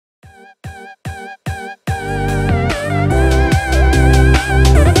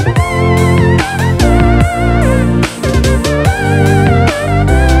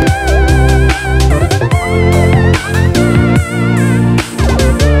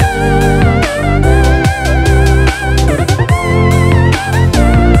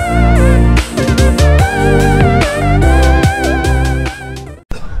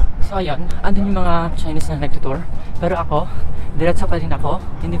Chinese na nagtutour. Pero ako, diretso pa rin ako.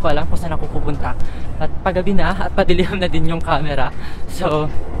 Hindi ko alam kung saan ako pupunta. At paggabi na at padiliham na din yung camera.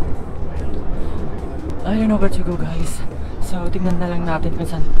 So, I don't know where to go, guys. So, tignan na lang natin kung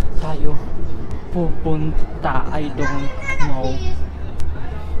saan tayo pupunta. I don't know.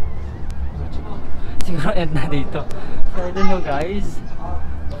 Siguro end na dito. So, I don't know, guys.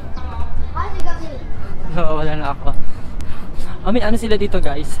 Wala na ako. I mean, ano sila dito,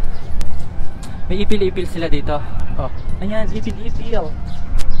 guys? May ipil-ipil sila dito. Oh, ayan, ipil-ipil.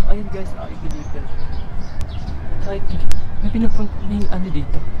 Ayan, guys, ipil-ipil. So, may ano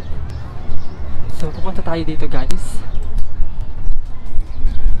dito. So, pupunta tayo dito, guys.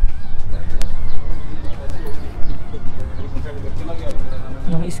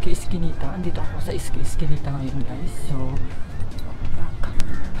 Yung iski-iskinita. Andito ako sa iski-iskinita ngayon, guys. So,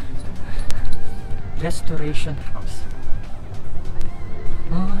 Restoration House.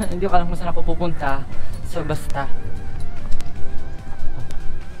 Hindi ko alam kung saan ako pupunta. So, basta.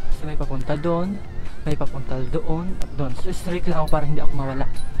 So, may papunta doon. May papunta doon. At doon. So, straight lang ako para hindi ako mawala.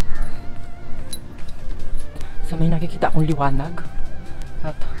 So, may nakikita akong liwanag.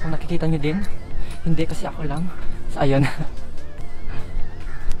 At kung nakikita nyo din, hindi kasi ako lang. So, ayun.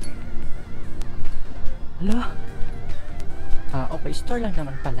 Hala? Okay. Store lang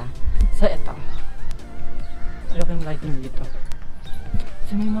naman pala. So, eto. Ayoko yung lighting dito.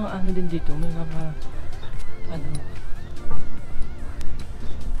 So, may mga ano din dito. May mga ano.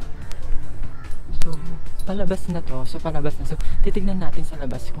 So, palabas na to. So, palabas na. So, titignan natin sa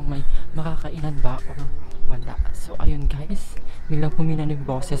labas kung may makakainan ba or wala. So, ayun guys. Biglang pumina yung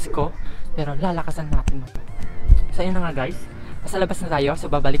boses ko. Pero lalakasan natin. So, ayun na nga guys. Nasa labas na tayo.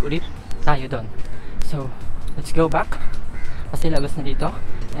 So, babalik ulit tayo doon. So, let's go back. Kasi labas na dito.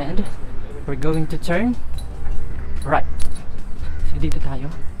 And, we're going to turn right. So, dito tayo.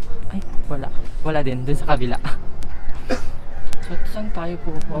 Ay, wala. Wala din. Dun sa kabila. So, saan tayo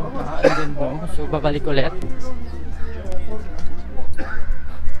pupunta? Ayun mo. So, babalik ulit.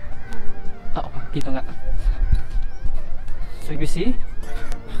 Dito nga. So, you see?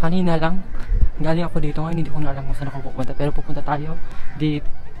 Kanina lang. Galing ako dito. Ngayon, hindi ko na alam kung saan ako pupunta. Pero pupunta tayo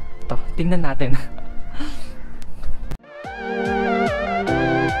dito. Tingnan natin.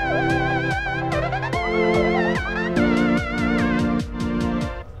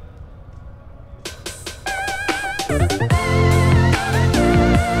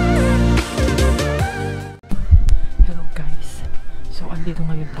 Hello guys. So andito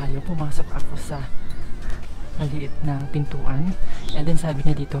ngayon tayo. Pumasok ako sa maliit na pintuan. And then sabi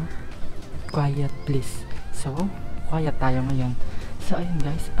niya dito, quiet please. So quiet tayo ngayon. So ayun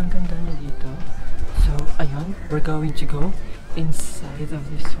guys, ang ganda na dito. So ayun, we're going to go inside of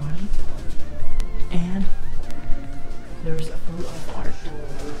this one. And there's a full of art.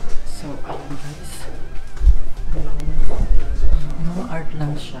 So ayun guys, mga art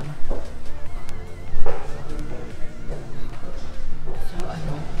lang siya. So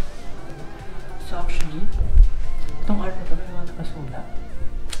ayun. So actually, itong art na ito may mga nakasulat.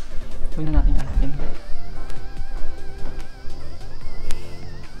 Huwag na natin alapin.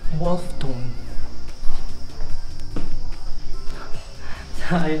 Wolf tone.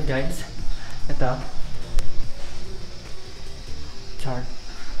 So ayun guys, ito chart.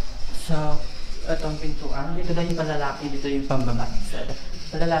 So ito ang pintuan. Dito daw yung panlalaki, dito yung pambabae. So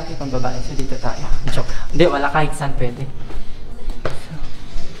panlalaki, pambabae. So dito tayo. Joke. Hindi, wala kahit saan pwede. So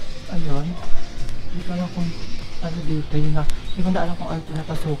ayun. Hindi ko alam kung ano dito yung hindi ko na alam kung ano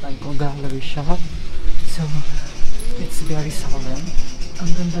pinapasukan ko. Gallery shop. So it's very solemn.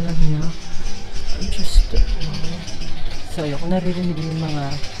 Ang ganda lang niya. Just so ayun, kung naririnig yung mga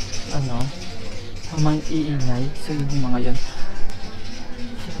ano, mga iingay. So yun yung mga yun.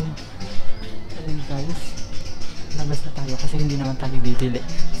 So ayun guys, labas na tayo kasi hindi naman tayo bibili.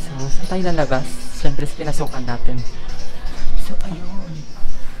 So saan tayo lalabas? Siyempre pinasukan natin. So ayun,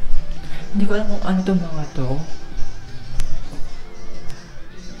 hindi ko alam kung ano itong mga to.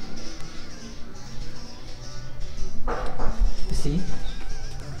 See?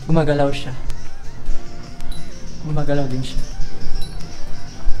 Gumagalaw siya. Gumagalaw din siya.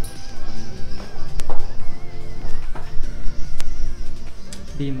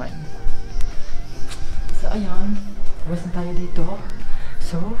 Be mine. So ayan, labas na tayo dito.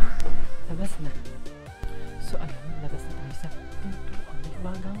 So, labas na. So ayan, labas na tayo sa pintuan. May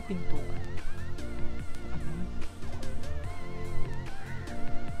bagang pintuan. Ayan.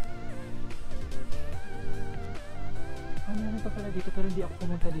 Meron pa pala dito pero hindi ako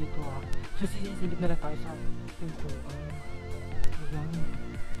pumunta dito ha. So sisilip na lang tayo sa pintuan. Ayan.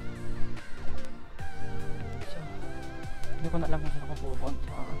 So, hindi ko na alam kung saan ako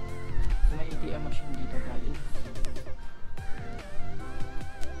pupunta. So, may ATM machine dito guys.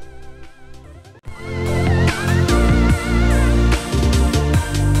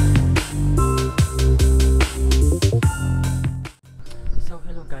 So,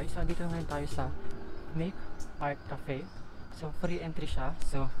 hello guys. Andito ngayon tayo sa Make Art Cafe. So, free entry siya.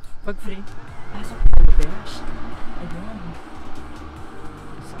 So, pag free, pasok tayo guys. Ayun.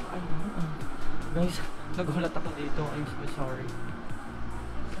 So, ayun. Guys, nagulat ako dito. I'm so sorry.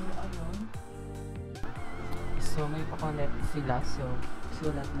 So, ayun. So, may pa-connect sila. So,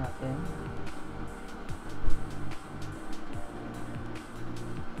 sulat natin.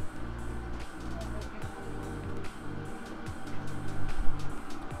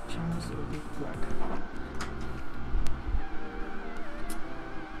 Charlesulit flag.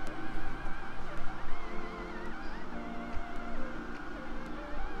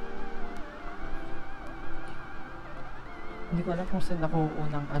 Hindi ko alam kung saan ako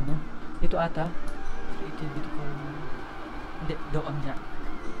unang ano. Dito ata. Dito ko. Hindi, doon niya.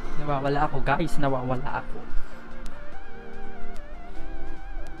 Nawawala ako guys. Nawawala ako.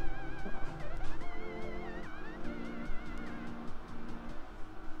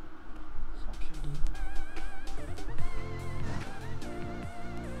 So actually,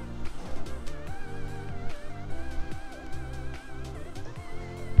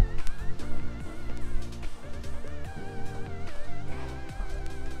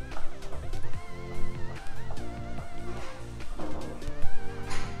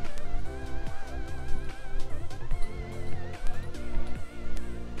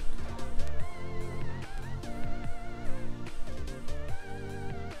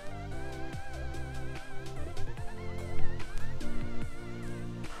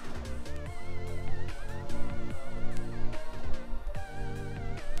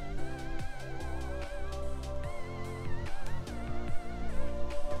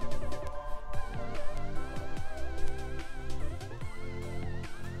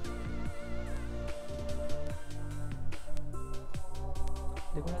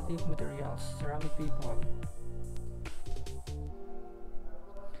 decorative materials, ceramic paper.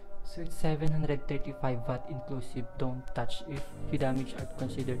 So it's 735 watt inclusive. Don't touch if you damage or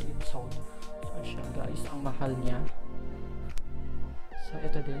considered it sold. So siya guys, ang mahal niya. So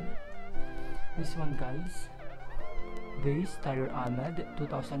ito din. This one guys. Base Tire Ahmad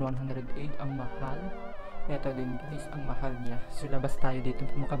 2,108 ang mahal. Ito din guys, ang mahal niya. So labas tayo dito,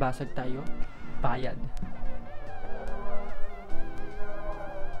 makabasag tayo. Bayad.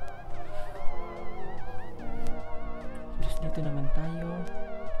 Dito naman tayo.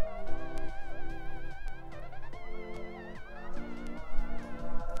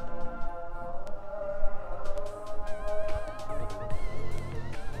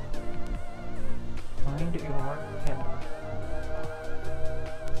 Mind your head.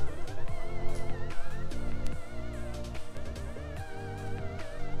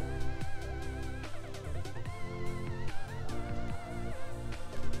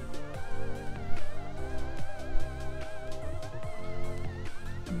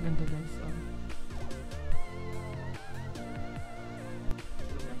 Ganda guys, oh.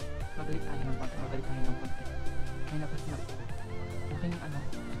 Mabalik tayo ng konti, may napas na laking ano,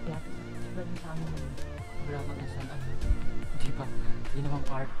 kaya sabi sa amin yung programang nasan ano, diba, hindi naman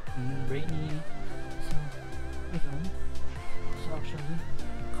part, brainy. So, ayun. So actually,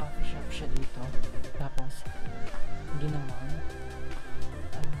 coffee shop siya dito, tapos hindi naman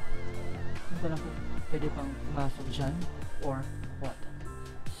hindi ko lang kung pwede pang pumasok dyan or what.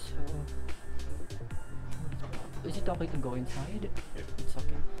 So, is it okay to go inside? It's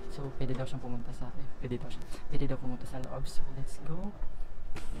okay. So, pwede daw siyang pumunta sa pwede daw pumunta sa loob. So, let's go.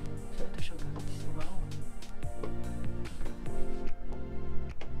 So, ito siya guys. Wow.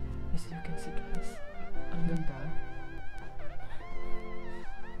 As you can see guys, ang ganda.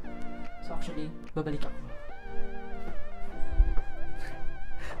 So, actually, babalik ako.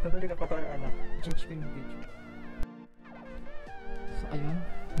 Babalik ako para anak. Change ko yung video. So, ayun.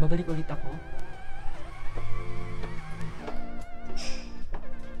 Babalik ulit ako.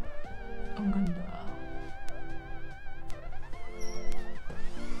 Ang ganda.